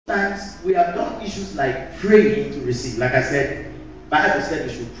Sometimes we have done issues like praying to receive. Like I said, Bible said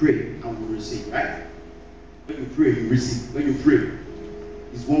you should pray and will receive, right? When you pray, you receive. When you pray,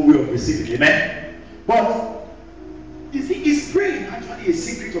 it's one way of receiving. Amen? But is praying actually a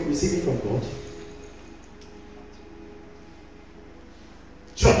secret of receiving from God?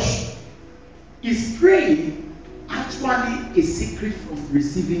 Church, is praying actually a secret of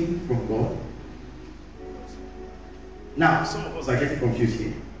receiving from God? Now, some of us are getting confused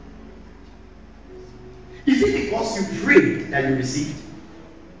here. Is it because you prayed that you received?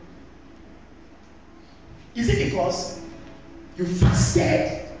 Is it because you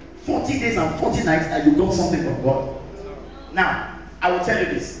fasted 40 days and 40 nights that you got something from God? Now, I will tell you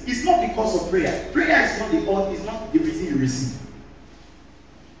this. It's not because of prayer. Prayer is not the reason you receive.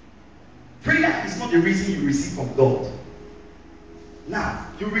 Prayer is not the reason you receive from God. Now,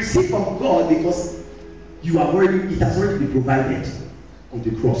 you receive from God because it has already been provided on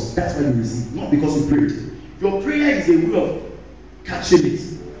the cross. That's why you receive, not because you prayed. Your prayer is a way of catching it.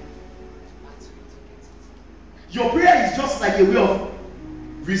 Your prayer is just like a way of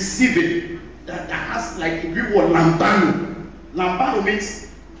receiving that has like a Greek word, lambano. Lambano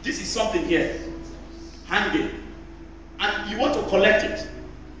means this is something here, hanging, and you want to collect it.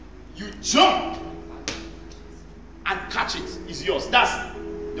 You jump and catch it. It's yours. That's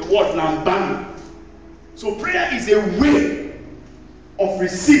the word lambano. So prayer is a way of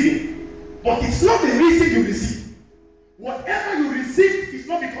receiving, but it's not the reason you receive. Whatever you receive is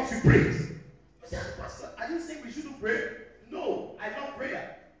not because you prayed. You say, Pastor, are you saying we shouldn't pray? No, I love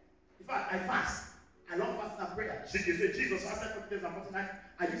prayer. In fact, I fast. I love fasting and prayer. You say Jesus fasted 40 days and 40 nights.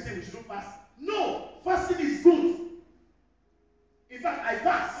 Are you saying we shouldn't fast? No, fasting is good. In fact, I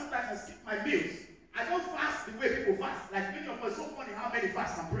fast. Sometimes I skip my meals. I don't fast the way people fast. Like many of us, so funny how many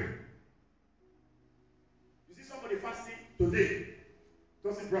fast and pray. You see somebody fasting today,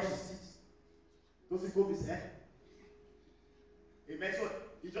 doesn't brush his teeth, doesn't comb his hair. Amen. So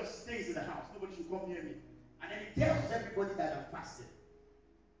he just stays in the house. Nobody should come near me. And then he tells everybody that I'm fasting.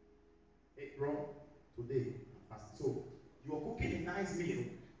 Hey, bro, today I'm fasting. So you are cooking a nice meal.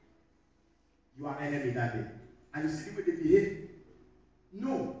 You are an enemy that day. And you see the way they behave.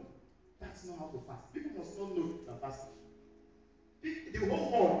 No, that's not how to fast. People must not know you are fasting. The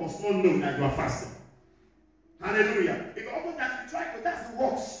whole world must not know that you are fasting. Hallelujah. Because often that you try to, that's the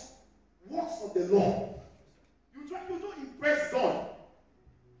works of the law. You don't impress God.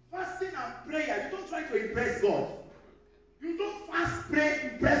 Fasting and prayer, you don't try to impress God. You don't fast,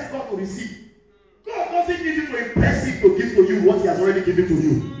 pray, impress God to receive. God doesn't need you to impress Him to give to you what He has already given to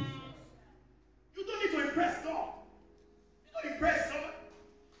you. You don't need to impress God. You don't impress God.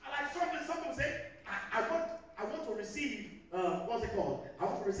 Some say, I want to receive, what's it called? I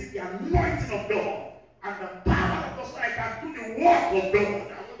want to receive the anointing of God and the power of God so I can do the work of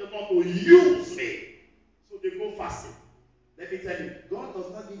God. I want the Lord to use me. So they go fasting. Let me tell you, God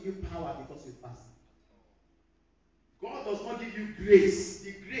does not give you power because you fast. God does not give you grace.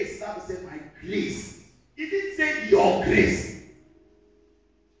 The grace, that said, my grace. He didn't say your grace.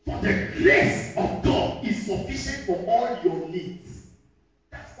 For the grace of God is sufficient for all your needs.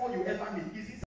 That's all you ever need.